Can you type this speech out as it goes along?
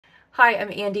Hi, I'm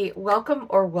Andi. Welcome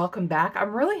or welcome back.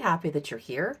 I'm really happy that you're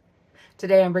here.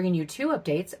 Today I'm bringing you two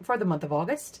updates for the month of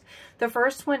August. The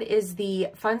first one is the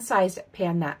fun-sized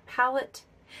Pan That palette,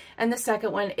 and the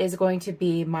second one is going to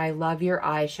be my Love Your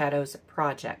Eyeshadows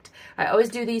project. I always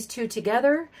do these two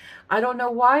together. I don't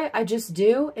know why, I just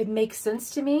do. It makes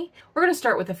sense to me. We're going to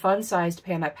start with the fun-sized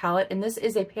Pan That palette, and this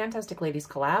is a Pantastic Ladies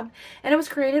collab, and it was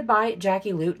created by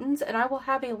Jackie Lootens, and I will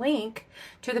have a link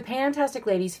to the Pantastic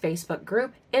Ladies Facebook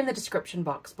group in the description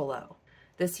box below.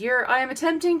 This year, I am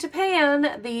attempting to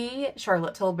pan the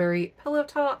Charlotte Tilbury Pillow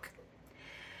Talk.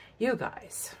 You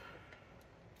guys,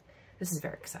 this is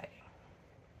very exciting.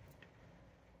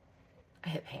 I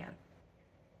hit pan.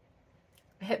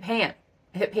 I hit pan.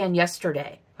 I hit pan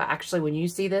yesterday. Actually, when you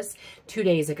see this, 2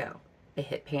 days ago. I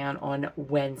hit pan on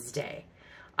Wednesday.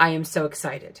 I am so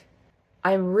excited.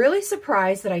 I'm really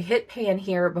surprised that I hit pan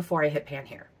here before I hit pan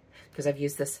here, because I've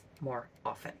used this more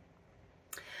often.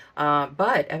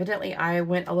 But evidently I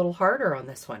went a little harder on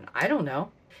this one. I don't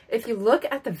know. If you look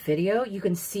at the video, you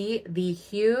can see the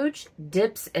huge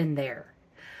dips in there.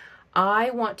 I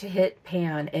want to hit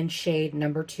pan in shade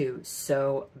number 2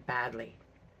 so badly.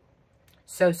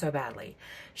 So badly.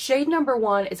 Shade number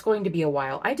 1 is going to be a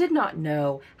while. I did not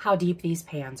know how deep these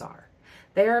pans are.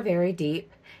 They are very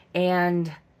deep,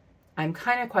 and I'm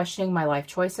kind of questioning my life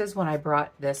choices when I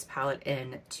brought this palette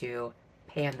in to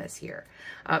pan this year.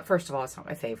 First of all, it's not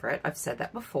my favorite. I've said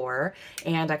that before,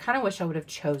 and I kind of wish I would have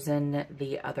chosen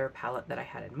the other palette that I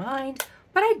had in mind,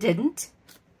 but I didn't.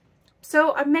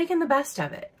 So I'm making the best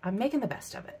of it. I'm making the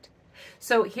best of it.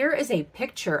 So here is a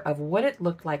picture of what it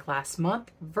looked like last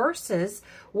month versus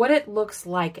what it looks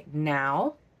like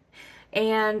now.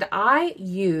 And I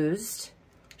used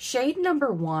shade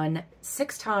number 1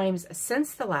 6 times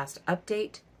since the last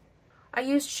update. I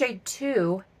used shade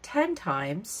 2 10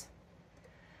 times.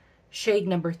 Shade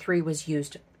number 3 was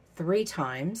used 3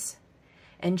 times,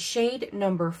 and shade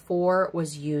number 4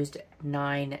 was used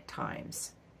 9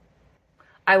 times.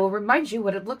 I will remind you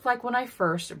what it looked like when I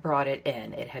first brought it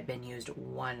in. It had been used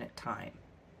 1 time.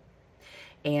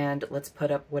 And let's put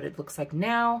up what it looks like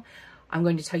now. I'm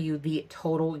going to tell you the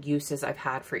total uses I've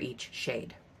had for each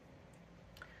shade.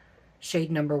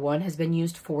 Shade number 1 has been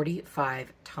used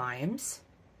 45 times.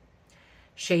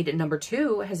 Shade number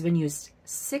 2 has been used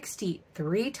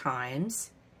 63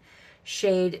 times.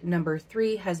 Shade number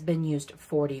 3 has been used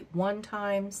 41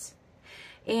 times.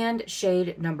 And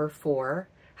shade number 4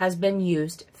 has been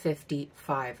used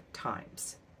 55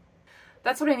 times.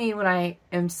 That's what I mean when I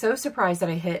am so surprised that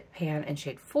I hit pan in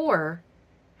shade 4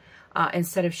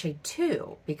 instead of shade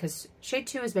 2, because shade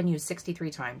 2 has been used 63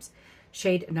 times.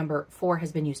 Shade number 4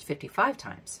 has been used 55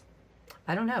 times.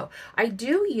 I don't know. I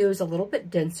do use a little bit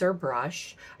denser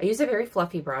brush. I use a very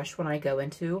fluffy brush when I go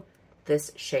into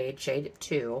this shade, shade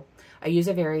 2. I use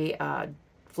a very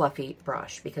fluffy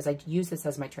brush because I use this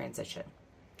as my transition.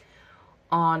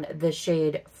 On the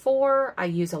shade 4, I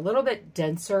use a little bit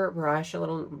denser brush, a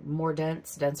little more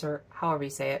denser, however you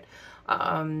say it.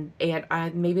 And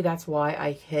maybe that's why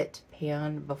I hit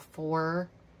pan before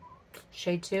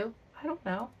shade 2. I don't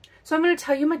know. So I'm going to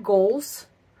tell you my goals.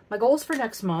 My goals for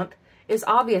next month is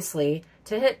obviously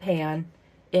to hit pan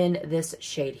in this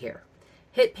shade here.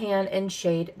 Hit pan in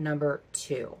shade number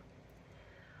 2.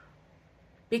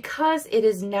 Because it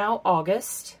is now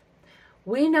August,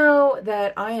 we know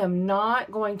that I am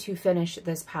not going to finish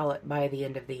this palette by the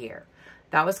end of the year.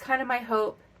 That was kind of my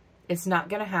hope. It's not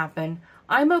going to happen.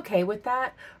 I'm okay with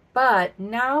that, but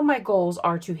now my goals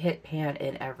are to hit pan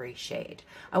in every shade.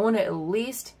 I want to at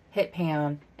least hit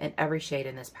pan in every shade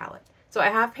in this palette. So I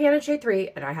have pan in shade 3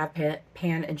 and I have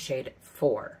pan in shade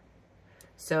 4.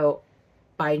 So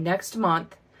by next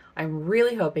month, I'm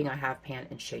really hoping I have pan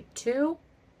in shade 2.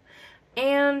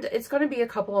 And it's going to be a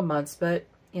couple of months, but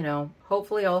you know,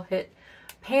 hopefully I'll hit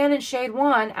pan in shade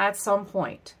 1 at some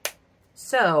point.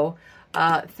 So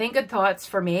think good thoughts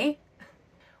for me.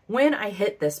 When I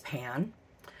hit this pan,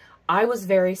 I was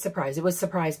very surprised. It was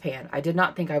surprise pan. I did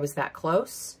not think I was that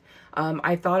close.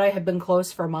 I thought I had been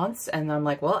close for months, and I'm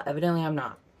like, well, evidently I'm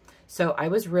not. So I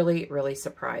was really, really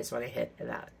surprised when I hit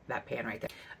that pan right there.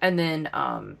 And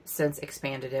then since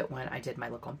expanded it when I did my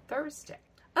look on Thursday.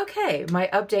 Okay, my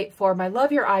update for my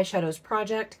Love Your Eyeshadows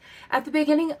project. At the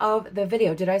beginning of the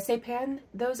video, did I say pan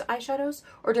those eyeshadows,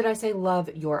 or did I say love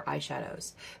your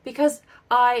eyeshadows? Because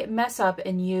I mess up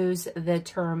and use the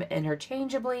term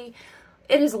interchangeably.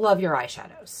 It is love your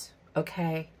eyeshadows,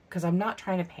 okay? Because I'm not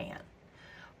trying to pan.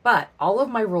 But all of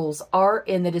my rules are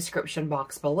in the description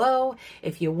box below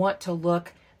if you want to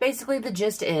look. Basically, the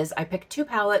gist is I pick 2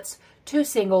 palettes, 2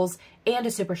 singles, and a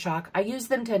Supershock. I use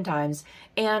them 10 times,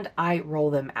 and I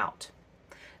roll them out.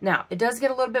 Now, it does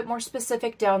get a little bit more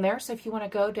specific down there, so if you want to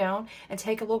go down and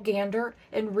take a little gander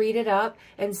and read it up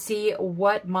and see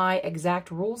what my exact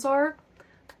rules are,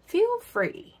 feel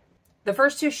free. The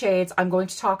first two shades I'm going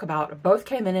to talk about both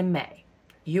came in May.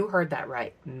 You heard that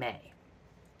right, May.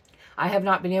 I have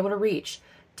not been able to reach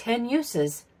 10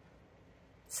 uses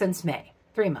since May.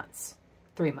 3 months.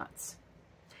 3 months.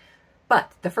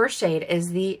 But the first shade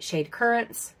is the shade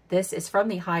Currents. This is from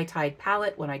the High Tide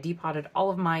palette. When I depotted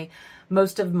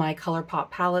most of my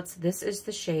Colourpop palettes, this is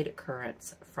the shade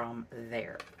Currents from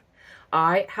there.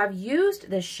 I have used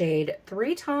this shade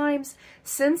 3 times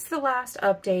since the last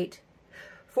update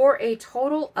for a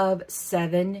total of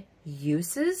 7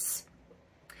 uses.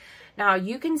 Now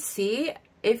you can see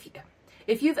if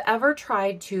you've ever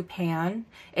tried to pan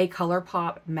a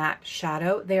Colourpop matte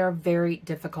shadow, they are very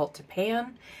difficult to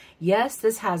pan. Yes,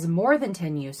 this has more than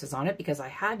 10 uses on it because I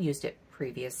had used it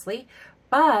previously,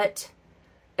 but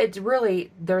it's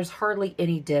really, there's hardly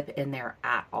any dip in there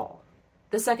at all.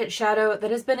 The second shadow that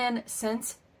has been in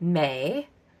since May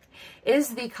is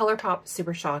the Colourpop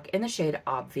Supershock in the shade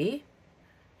Obvi,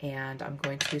 and I'm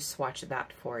going to swatch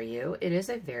that for you. It is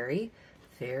a very,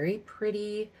 very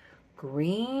pretty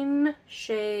green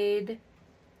shade.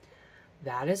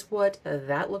 That is what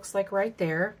that looks like right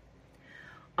there.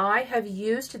 I have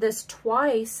used this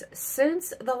twice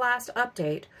since the last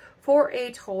update for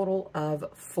a total of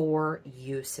 4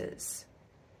 uses.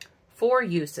 4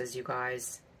 uses, you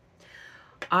guys.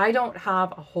 I don't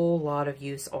have a whole lot of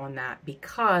use on that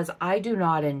because I do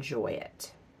not enjoy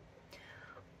it.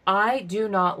 I do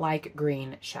not like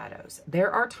green shadows.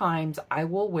 There are times I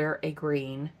will wear a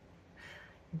green.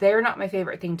 They're not my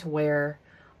favorite thing to wear.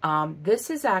 This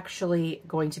is actually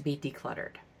going to be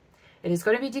decluttered. It is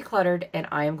going to be decluttered, and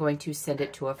I am going to send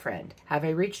it to a friend. Have I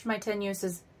reached my 10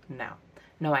 uses? No.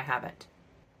 No, I haven't.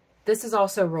 This is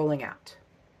also rolling out.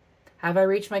 Have I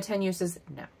reached my 10 uses?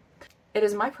 No. It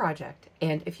is my project,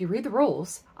 and if you read the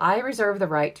rules, I reserve the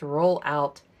right to roll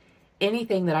out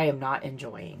anything that I am not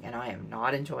enjoying, and I am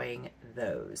not enjoying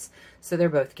those. So they're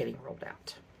both getting rolled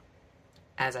out.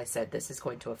 As I said, this is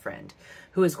going to a friend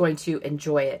who is going to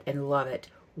enjoy it and love it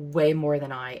way more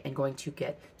than I, and going to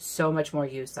get so much more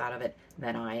use out of it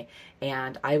than I.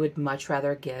 And I would much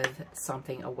rather give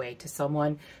something away to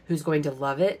someone who's going to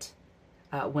love it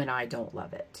when I don't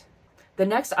love it. The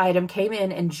next item came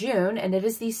in June, and it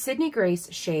is the Sydney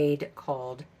Grace shade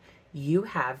called You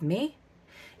Have Me.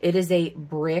 It is a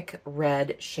brick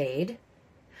red shade.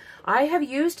 I have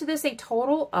used this a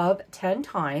total of 10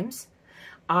 times.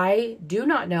 I do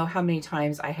not know how many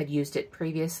times I had used it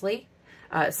previously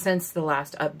since the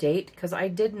last update, because I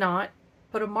did not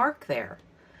put a mark there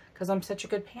because I'm such a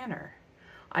good panner.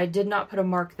 I did not put a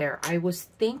mark there. I was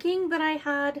thinking that I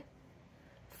had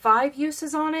 5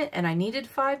 uses on it and I needed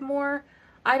 5 more.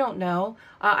 I don't know.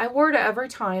 I wore it every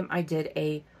time I did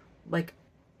a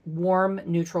warm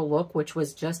neutral look, which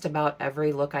was just about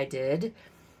every look I did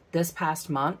this past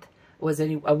month was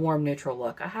a warm neutral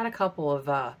look. I had a couple of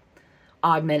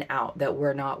odd men out that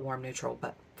were not warm neutral,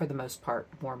 but for the most part,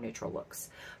 warm neutral looks.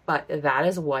 But that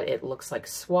is what it looks like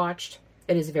swatched.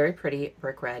 It is very pretty,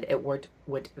 brick red. It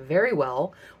went very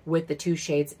well with the 2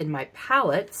 shades in my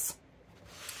palettes.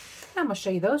 I'm going to show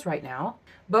you those right now.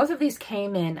 Both of these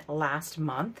came in last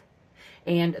month,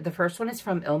 and the first one is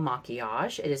from Il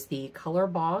Maquillage. It is the Color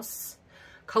Boss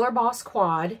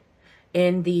Quad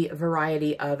in the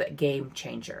variety of Game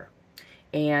Changer.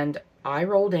 And I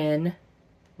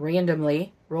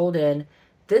randomly rolled in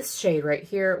this shade right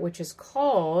here, which is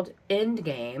called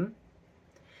Endgame.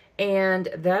 And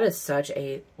that is such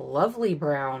a lovely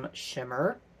brown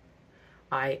shimmer.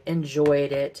 I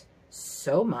enjoyed it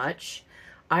so much.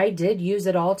 I did use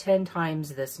it all 10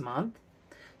 times this month.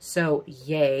 So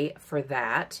yay for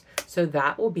that. So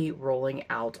that will be rolling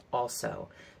out also.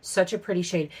 Such a pretty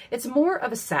shade. It's more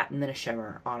of a satin than a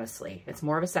shimmer, honestly. It's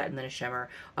more of a satin than a shimmer.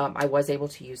 I was able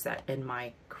to use that in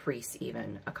my crease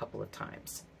even a couple of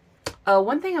times.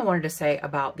 One thing I wanted to say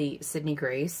about the Sydney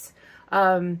Grace.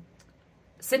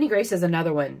 Sydney Grace is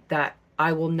another one that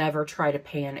I will never try to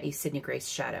pan a Sydney Grace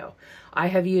shadow. I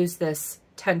have used this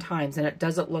 10 times and it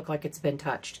doesn't look like it's been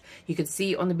touched. You can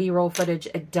see on the B-roll footage,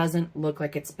 it doesn't look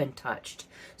like it's been touched.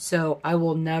 So I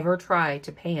will never try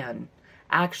to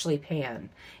actually pan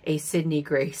a Sydney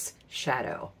Grace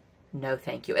shadow. No,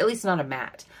 thank you. At least not a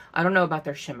matte. I don't know about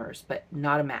their shimmers, but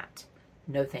not a matte.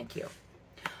 No, thank you.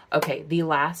 Okay, the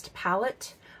last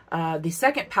palette, the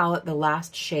second palette, the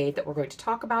last shade that we're going to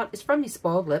talk about is from the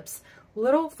Spoiled Lips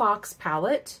Little Fox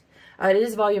palette. It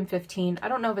is volume 15. I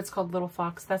don't know if it's called Little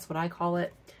Fox. That's what I call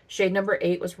it. Shade number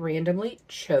 8 was randomly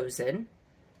chosen.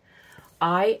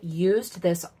 I used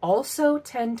this also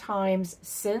 10 times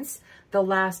since the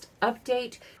last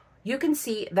update. You can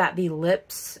see that the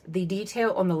lips, the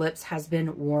detail on the lips has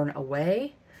been worn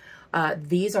away.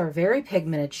 These are very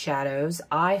pigmented shadows.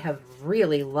 I have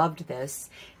really loved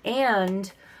this.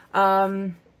 And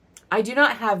I do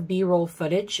not have B-roll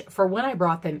footage for when I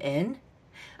brought them in.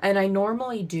 And I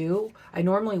normally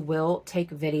will take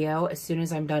video as soon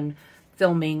as I'm done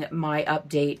filming my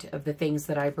update of the things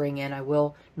that I bring in. I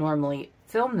will normally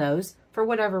film those. For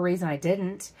whatever reason, I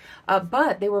didn't.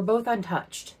 But they were both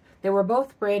untouched. They were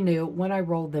both brand new when I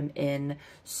rolled them in.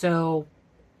 So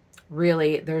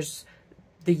really, there's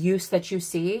the use that you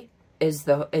see is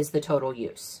the total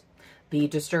use. The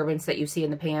disturbance that you see in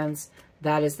the pans,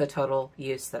 that is the total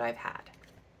use that I've had.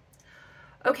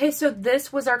 Okay, so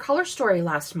this was our color story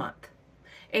last month.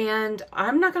 And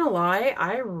I'm not going to lie,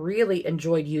 I really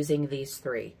enjoyed using these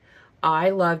three.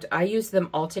 I used them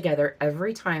all together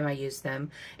every time I used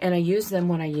them. And I used them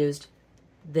when I used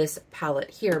this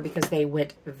palette here because they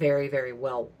went very, very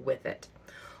well with it.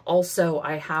 Also,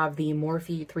 I have the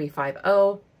Morphe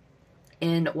 350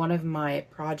 in one of my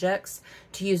projects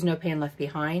to use No Pan Left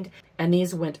Behind. And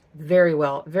these went very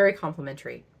well, very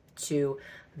complimentary to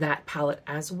that palette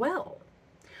as well.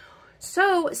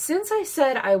 So since I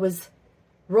said I was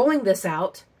rolling this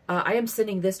out, I am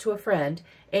sending this to a friend,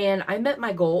 and I met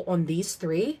my goal on these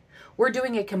three. We're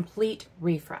doing a complete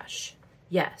refresh.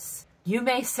 Yes. You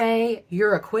may say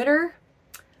you're a quitter.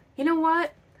 You know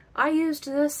what? I used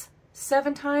this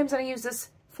 7 times and I used this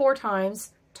 4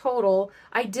 times total.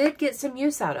 I did get some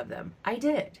use out of them. I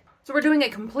did. So we're doing a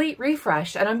complete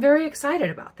refresh, and I'm very excited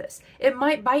about this. It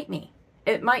might bite me.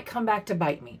 It might come back to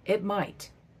bite me. It might.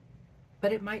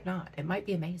 But it might not. It might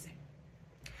be amazing.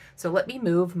 So let me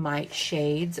move my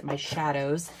shades, my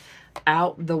shadows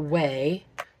out the way.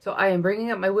 So I am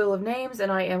bringing up my wheel of names,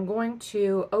 and I am going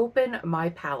to open my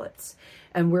palettes.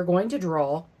 And we're going to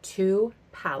draw 2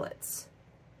 palettes.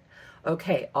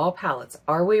 Okay, all palettes.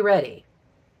 Are we ready?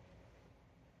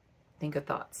 Think of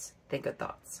thoughts. Think of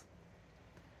thoughts.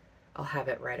 I'll have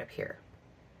it right up here.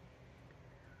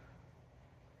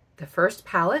 The first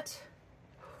palette,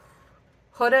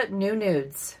 Huda New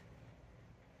Nudes.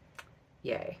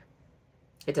 Yay.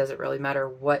 It doesn't really matter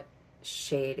what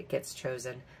shade gets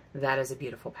chosen. That is a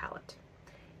beautiful palette.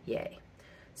 Yay.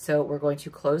 So we're going to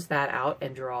close that out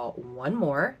and draw one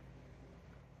more.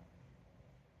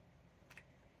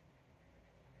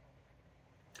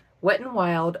 Wet n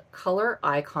Wild Color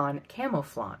Icon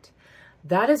Camouflaunt.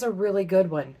 That is a really good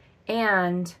one.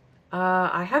 And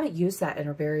I haven't used that in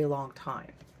a very long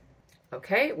time.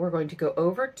 Okay, we're going to go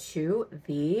over to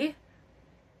the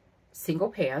single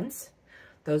pans.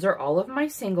 Those are all of my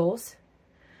singles.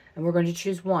 And we're going to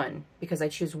choose one because I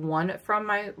choose one from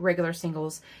my regular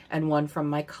singles and one from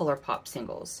my Colourpop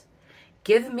singles.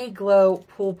 Give Me Glow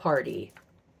Pool Party.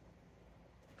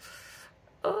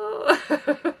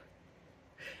 Oh.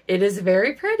 It is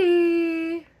very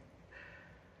pretty.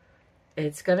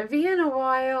 It's going to be in a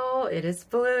while. It is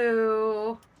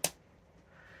blue.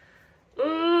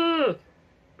 Ooh.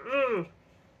 Ooh.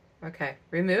 Okay,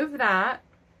 remove that.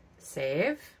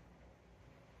 Save.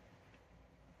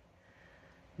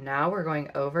 Now we're going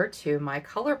over to my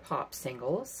Colourpop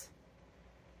singles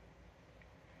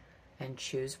and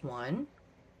choose one.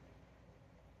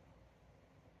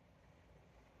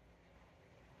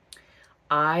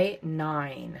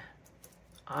 I9.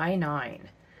 I9.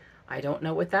 I don't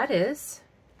know what that is.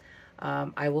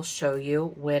 I will show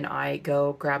you when I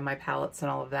go grab my palettes and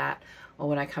all of that. Or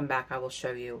when I come back, I will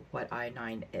show you what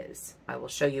I9 is. I will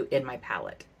show you in my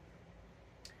palette.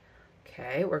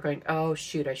 Okay, we're going, oh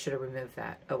shoot, I should have removed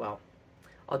that. Oh well,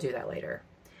 I'll do that later.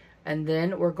 And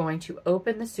then we're going to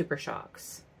open the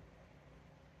Supershocks.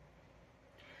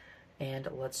 And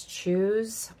let's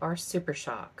choose our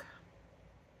Supershock.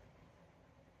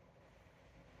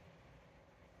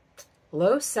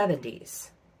 Low 70s.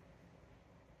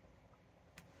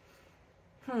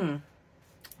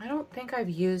 I don't think I've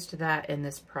used that in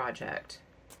this project.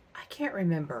 I can't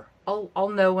remember. I'll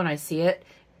know when I see it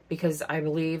because I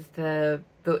believe if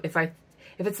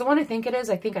it's the one I think it is,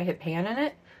 I think I hit pan in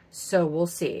it. So we'll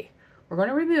see. We're going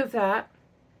to remove that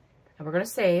and we're going to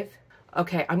save.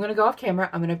 Okay, I'm going to go off camera.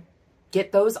 I'm going to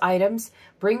get those items,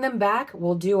 bring them back.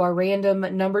 We'll do our random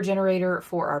number generator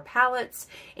for our palettes,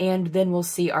 and then we'll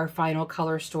see our final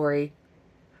color story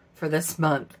for this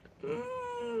month.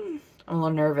 I'm a little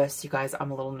nervous, you guys.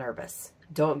 I'm a little nervous.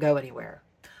 Don't go anywhere.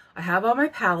 I have all my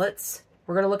palettes.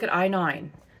 We're going to look at I9.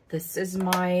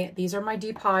 These are my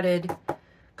depotted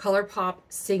Colourpop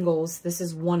singles. This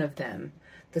is one of them.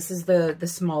 This is the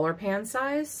smaller pan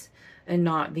size and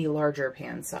not the larger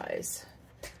pan size.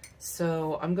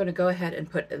 So I'm going to go ahead and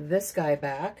put this guy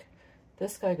back.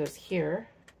 This guy goes here.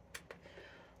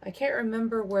 I can't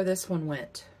remember where this one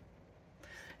went.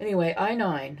 Anyway,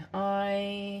 I9.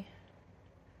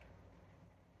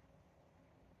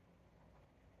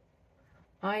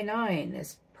 I9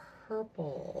 is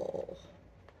purple.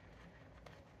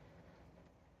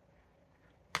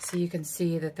 So you can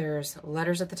see that there's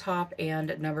letters at the top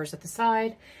and numbers at the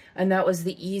side. And that was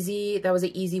an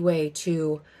easy way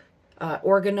to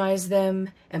organize them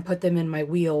and put them in my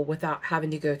wheel without having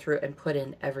to go through and put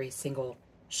in every single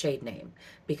shade name,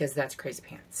 because that's crazy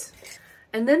pants.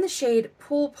 And then the shade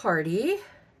Pool Party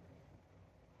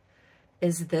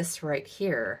is this right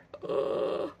here.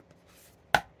 Ugh.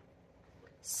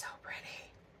 So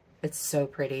pretty. It's so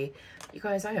pretty. You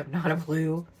guys, I am not a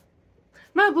blue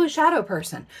shadow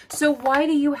person. So why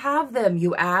do you have them,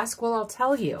 you ask? Well, I'll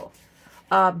tell you.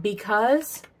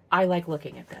 Because I like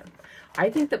looking at them. I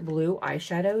think that blue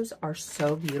eyeshadows are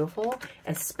so beautiful,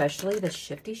 especially the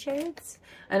shifty shades.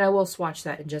 And I will swatch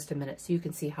that in just a minute so you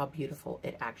can see how beautiful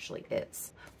it actually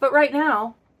is. But right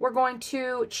now, we're going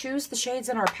to choose the shades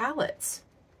in our palettes.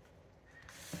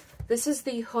 This is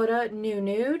the Huda New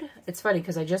Nude. It's funny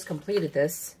because I just completed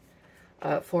this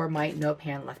for my No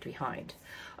Pan Left Behind.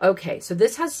 Okay, so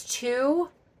this has 2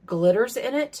 glitters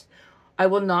in it. I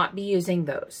will not be using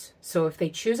those. So if they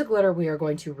choose a glitter, we are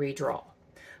going to redraw.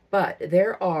 But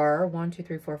there are 1, 2,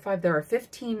 3, 4, 5. There are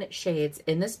 15 shades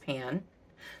in this pan.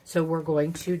 So we're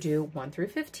going to do 1 through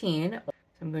 15. So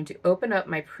I'm going to open up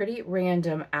my Pretty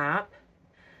Random app.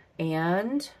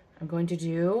 And I'm going to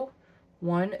do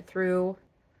 1 through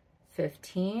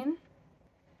 15.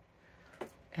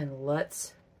 And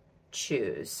let's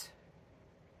choose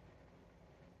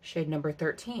shade number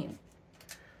 13.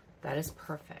 That is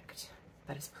perfect.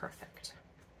 That is perfect.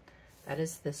 That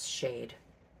is this shade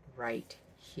right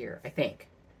here, I think.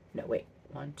 No, wait.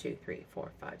 1, 2, 3,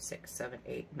 4, 5, 6, 7,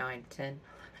 8, 9, 10, 11,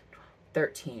 12,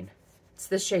 13. It's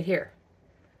this shade here.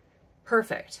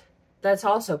 Perfect. That's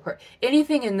also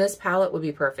anything in this palette would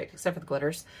be perfect, except for the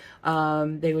glitters.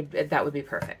 That would be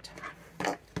perfect,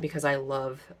 because I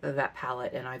love that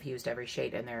palette and I've used every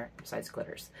shade in there besides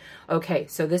glitters. Okay,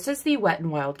 so this is the Wet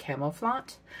n Wild Camo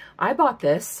Flaunt. I bought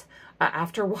this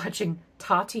after watching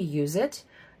Tati use it,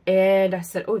 and I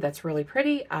said, oh, that's really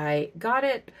pretty. I got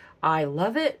it. I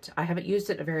love it. I haven't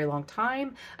used it in a very long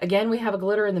time. Again, we have a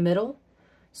glitter in the middle,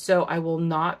 so I will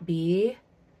not be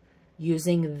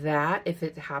using that if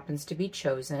it happens to be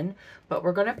chosen, but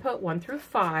we're going to put 1 through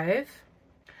 5.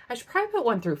 I should probably put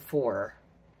 1 through 4.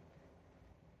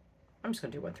 I'm just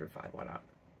going to do 1 through 5. Why not?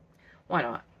 Why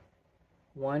not?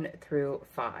 1 through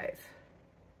 5.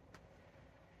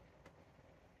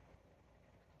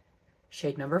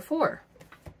 Shade number 4.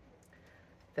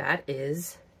 That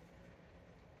is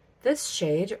this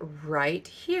shade right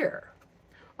here.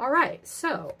 All right,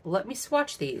 so let me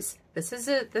swatch these. This is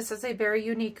a very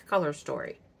unique color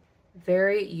story.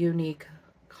 Very unique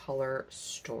color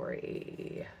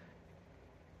story.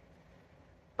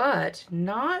 But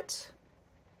not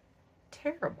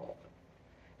terrible.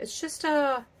 It's just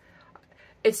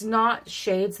it's not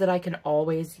shades that I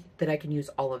can use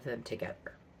all of them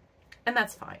together. And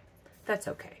that's fine. That's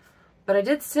okay. But I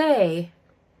did say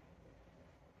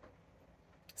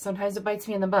sometimes it bites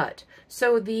me in the butt.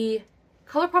 So the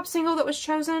Colourpop single that was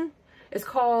chosen is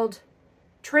called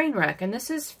Trainwreck, and this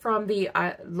is from the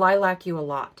Lilac You a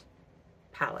Lot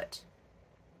palette.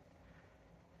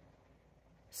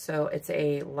 So it's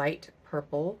a light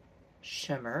purple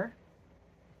shimmer.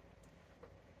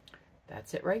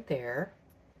 That's it right there.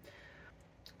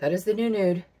 That is the New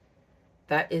Nude.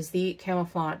 That is the Camo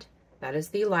Flaunt. That is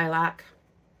the Lilac.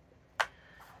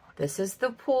 This is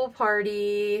the Pool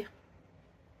Party.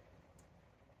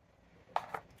 Oh,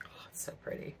 it's so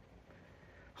pretty.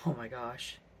 Oh my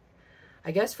gosh. I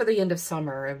guess for the end of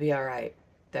summer, it'd be all right.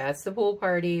 That's the Pool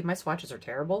Party. My swatches are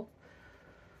terrible.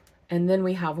 And then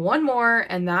we have one more,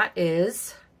 and that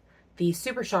is the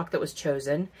Supershock that was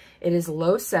chosen. It is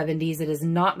low 70s. It is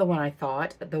not the one I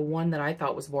thought. The one that I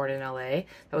thought was born in LA.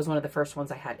 That was one of the first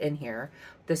ones I had in here.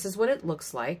 This is what it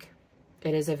looks like.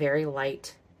 It is a very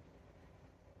light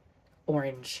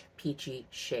orange peachy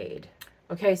shade.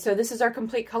 Okay, so this is our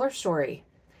complete color story.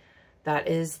 That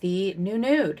is the New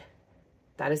Nude.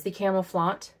 That is the Camo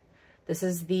Flaunt. This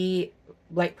is the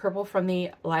light purple from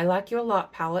the Lilac You a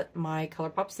Lot palette, my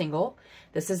Colourpop single.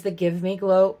 This is the Give Me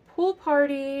Glow Pool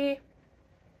Party.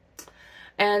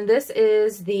 And this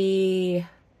is the,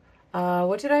 what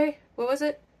was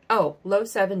it? Oh, low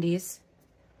 70s.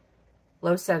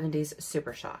 Low 70s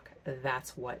Supershock.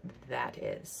 That's what that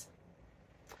is.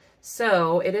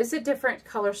 So it is a different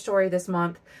color story this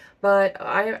month, but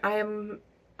I'm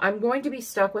I'm going to be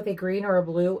stuck with a green or a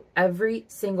blue every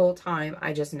single time.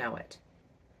 I just know it.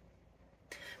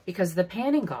 Because the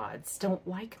panning gods don't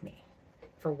like me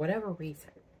for whatever reason.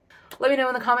 Let me know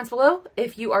in the comments below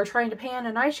if you are trying to pan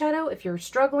an eyeshadow, if you're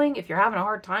struggling, if you're having a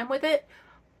hard time with it.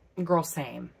 Girl,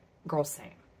 same. Girl,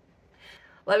 same.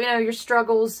 Let me know your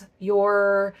struggles,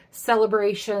 your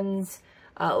celebrations.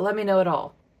 Let me know it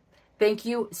all. Thank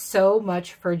you so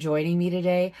much for joining me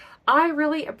today. I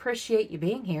really appreciate you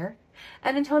being here.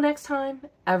 And until next time,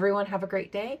 everyone have a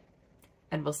great day,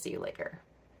 and we'll see you later.